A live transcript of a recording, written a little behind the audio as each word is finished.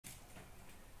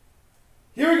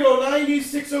Here we go,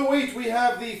 9608. We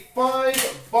have the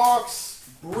 5-box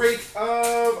break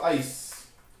of ice.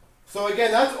 So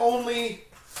again, that's only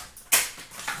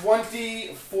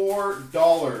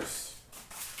 $24.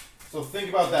 So think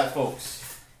about that,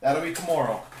 folks. That'll be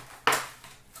tomorrow.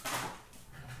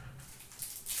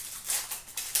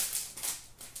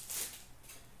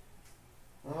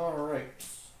 All right.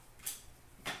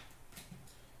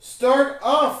 Start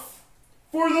off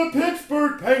for the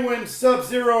Pittsburgh Penguins,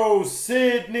 Sub-Zero,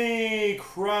 Sidney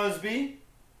Crosby.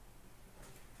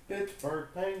 Pittsburgh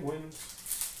Penguins.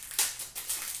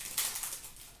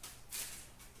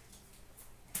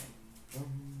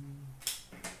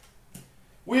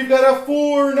 We've got a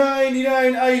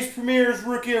 $4.99 Ice Premier's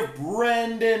rookie of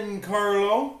Brandon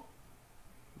Carlo.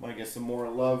 Might get some more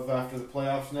love after the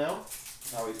playoffs now.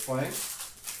 How he's playing.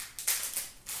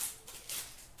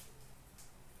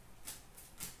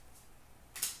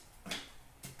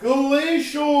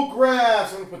 Glacial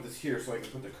Grass. I'm going to put this here so I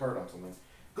can put the card on something.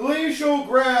 Glacial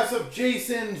Grass of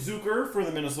Jason Zucker for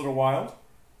the Minnesota Wild.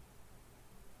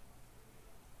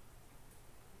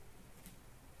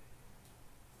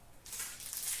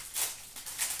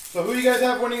 So who do you guys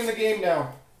have winning in the game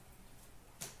now?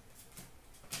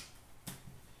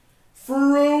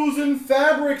 Frozen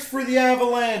Fabrics for the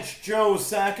Avalanche, Joe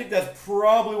Sakic. That's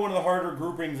probably one of the harder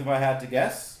groupings if I had to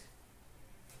guess.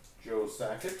 Joe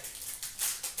Sakic.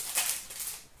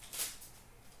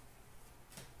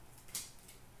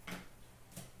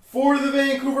 For the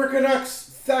Vancouver Canucks,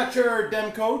 Thatcher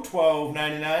Demko,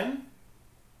 $12.99.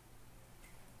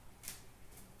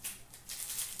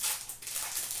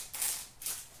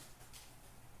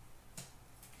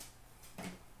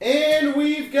 And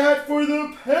we've got for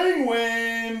the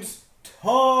Penguins,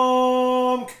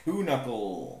 Tom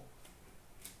Kuhnhackl.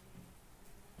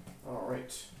 All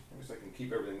right, I guess I can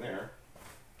keep everything there.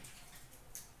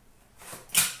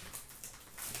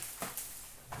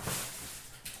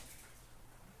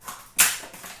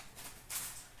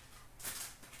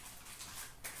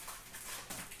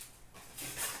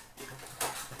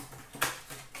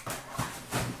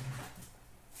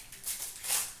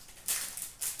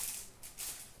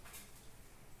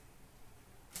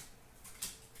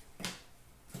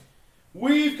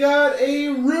 We've got a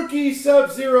rookie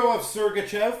Sub-Zero of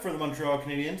Sergachev for the Montreal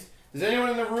Canadiens. Does anyone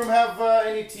in the room have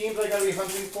any teams I gotta be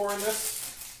hunting for in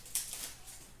this?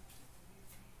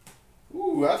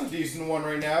 Ooh, that's a decent one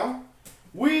right now.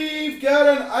 We've got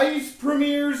an Ice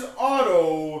Premier's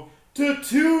Auto to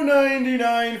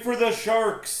 $2.99 for the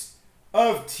Sharks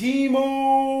of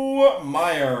Timo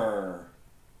Meier.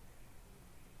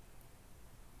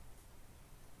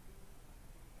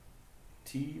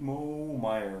 Timo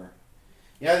Meier.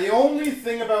 Yeah, the only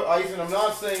thing about ice, and I'm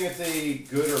not saying it's a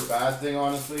good or bad thing,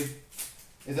 honestly,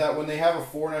 is that when they have a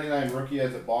 $4.99 rookie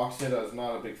as a box hit, I was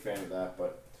not a big fan of that.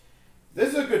 But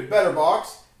this is a good, better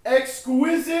box.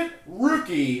 Exquisite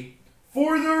rookie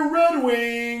for the Red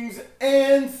Wings,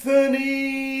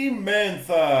 Anthony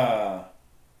Mantha.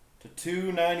 To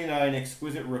 $2.99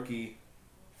 exquisite rookie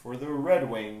for the Red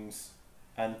Wings,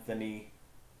 Anthony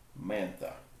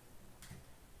Mantha.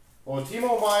 Well,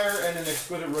 Timo Meier and an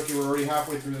exquisite rookie, we're already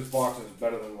halfway through this box. It's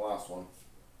better than the last one.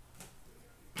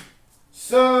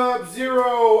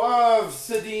 Sub-Zero of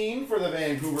Sedin for the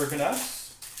Vancouver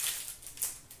Canucks.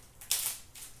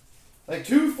 Like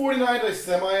 $2.49 I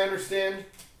semi-understand.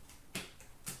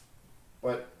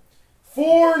 But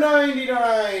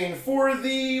 $4.99 for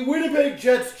the Winnipeg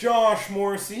Jets, Josh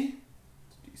Morrissey.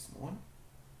 It's a decent one.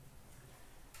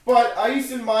 But ice,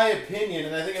 in my opinion,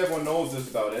 and I think everyone knows this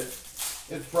about it,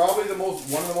 it's probably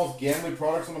one of the most gambling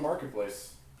products on the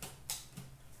marketplace.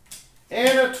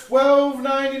 And a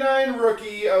 $12.99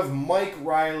 rookie of Mike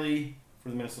Riley for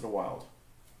the Minnesota Wild.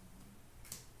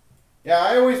 Yeah,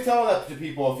 I always tell that to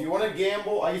people. If you want to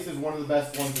gamble, ice is one of the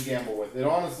best ones to gamble with. It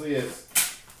honestly is.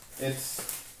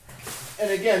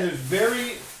 And again,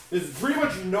 there's pretty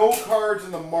much no cards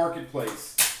in the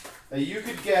marketplace that you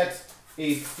could get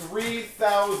a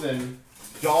 $3,000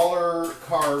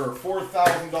 card or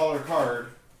 $4,000 card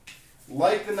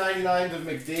like the 99s of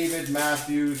McDavid,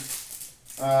 Matthews,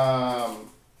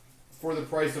 for the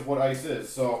price of what ice is.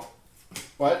 So,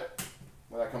 but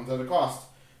well, that comes at a cost.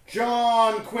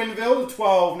 John Quinville to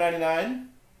 $12.99.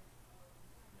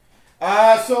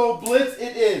 So Blitz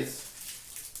it is.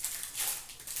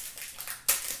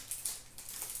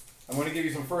 I'm going to give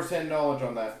you some first-hand knowledge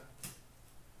on that.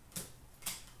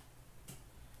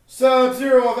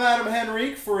 Sub-Zero of Adam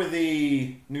Henrique for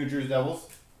the New Jersey Devils.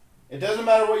 It doesn't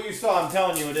matter what you saw, I'm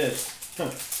telling you it is.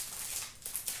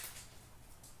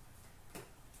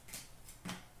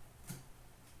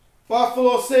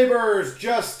 Buffalo Sabres,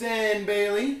 Justin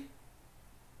Bailey.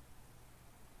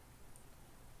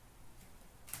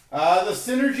 The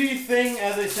synergy thing,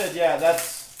 as I said, yeah,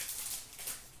 that's...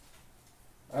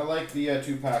 I like the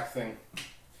 2-pack thing.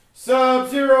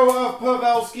 Sub-Zero of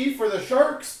Pavelski for the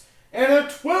Sharks. And a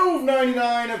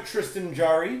 $12.99 of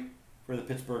CloutsnChara for the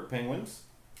Pittsburgh Penguins.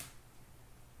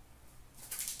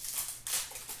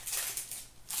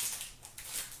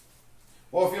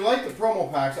 Well, if you like the promo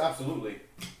packs, absolutely.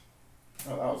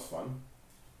 Oh, that was fun.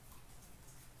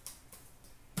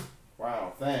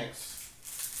 Wow, thanks.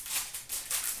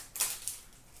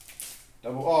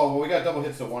 Double. Oh, well, we got double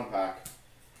hits of 1-pack.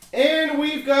 And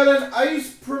we've got an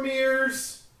Ice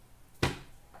Premier's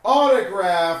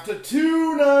autograph to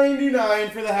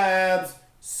 $2.99 for the Habs,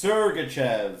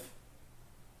 Sergachev.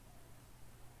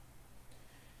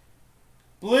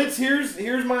 Blitz,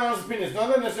 here's my honest opinion. It's not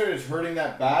that necessarily it's hurting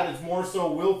that bad. It's more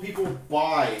so, will people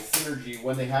buy Synergy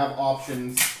when they have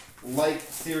options like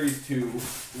Series 2,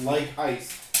 like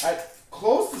Ice, at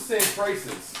close to the same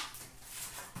prices?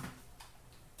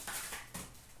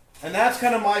 And that's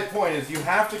kind of my point, is you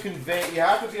have to convey, you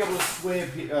have to be able to sway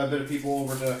a bit of people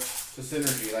over to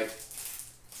Synergy. Like,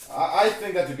 I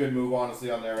think that's a good move,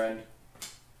 honestly, on their end.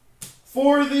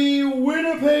 For the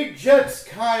Winnipeg Jets,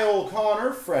 Kyle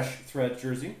Connor, fresh thread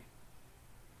jersey.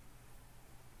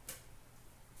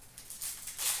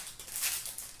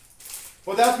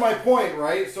 But that's my point,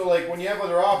 right? So, like, when you have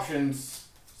other options,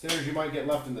 Synergy might get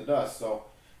left in the dust. So,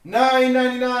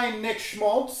 $9.99 Nick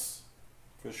Schmaltz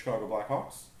for the Chicago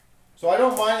Blackhawks. So, I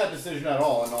don't mind that decision at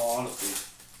all, in all honesty.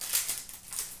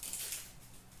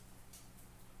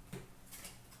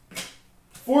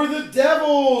 For the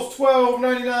Devils,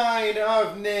 $12.99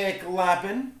 of Nick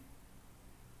Lappin.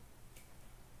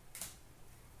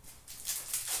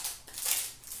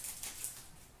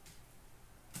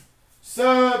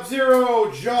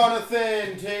 Sub-Zero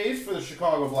Jonathan Toews for the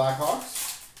Chicago Blackhawks.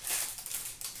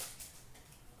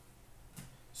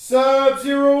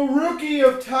 Sub-Zero Rookie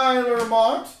of Tyler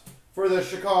Mott for the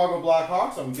Chicago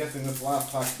Blackhawks. I'm guessing this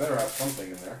last pack better have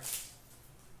something in there.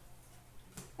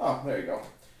 Oh, there you go.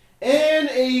 And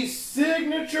a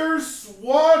signature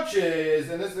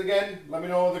swatches. And this, again, let me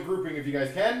know the grouping if you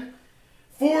guys can.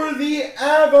 For the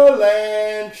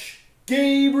Avalanche,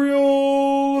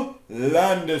 Gabriel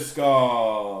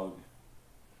Landeskog.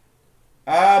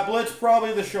 Blitz,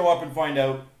 probably the show up and find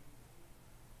out.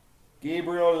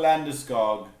 Gabriel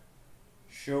Landeskog.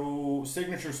 Show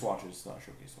signature swatches, not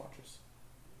showcase swatches.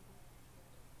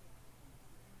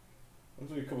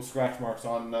 There's a couple scratch marks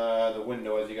on the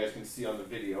window, as you guys can see on the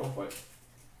video, but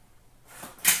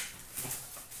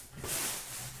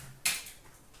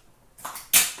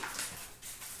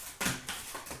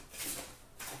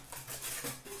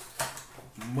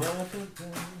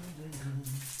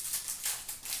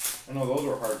I know those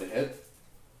were hard to hit.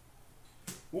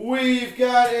 We've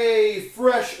got a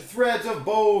fresh threads of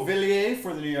Beauvillier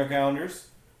for the New York Islanders.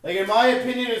 Like, in my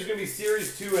opinion, it's going to be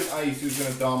Series 2 and Ice who's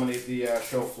going to dominate the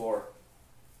show floor.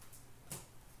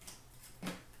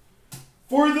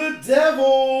 For the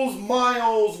Devils,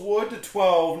 Miles Wood to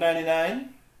 $12.99.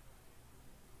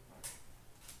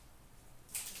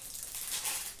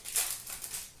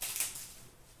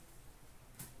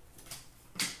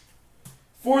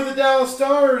 For the Dallas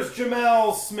Stars,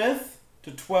 Jamel Smith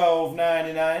to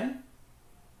 $12.99.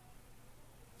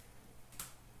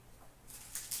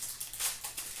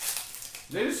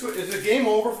 Is the game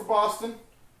over for Boston?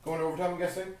 Going to overtime, I'm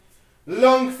guessing.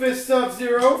 Lundqvist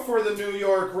Sub-Zero for the New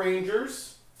York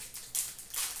Rangers.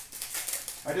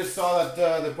 I just saw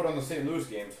that they put on the St. Louis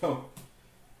game. Oh.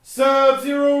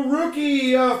 Sub-Zero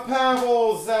Rookie of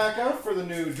Pavel Zacha for the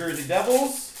New Jersey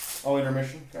Devils. Oh,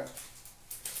 intermission. Okay.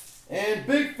 And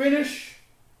Big Finish.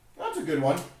 That's a good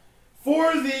one.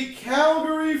 For the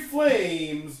Calgary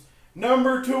Flames,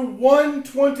 number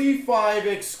 /125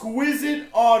 exquisite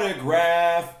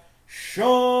autograph,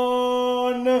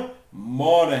 Sean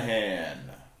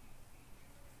Monahan.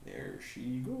 There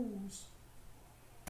she goes.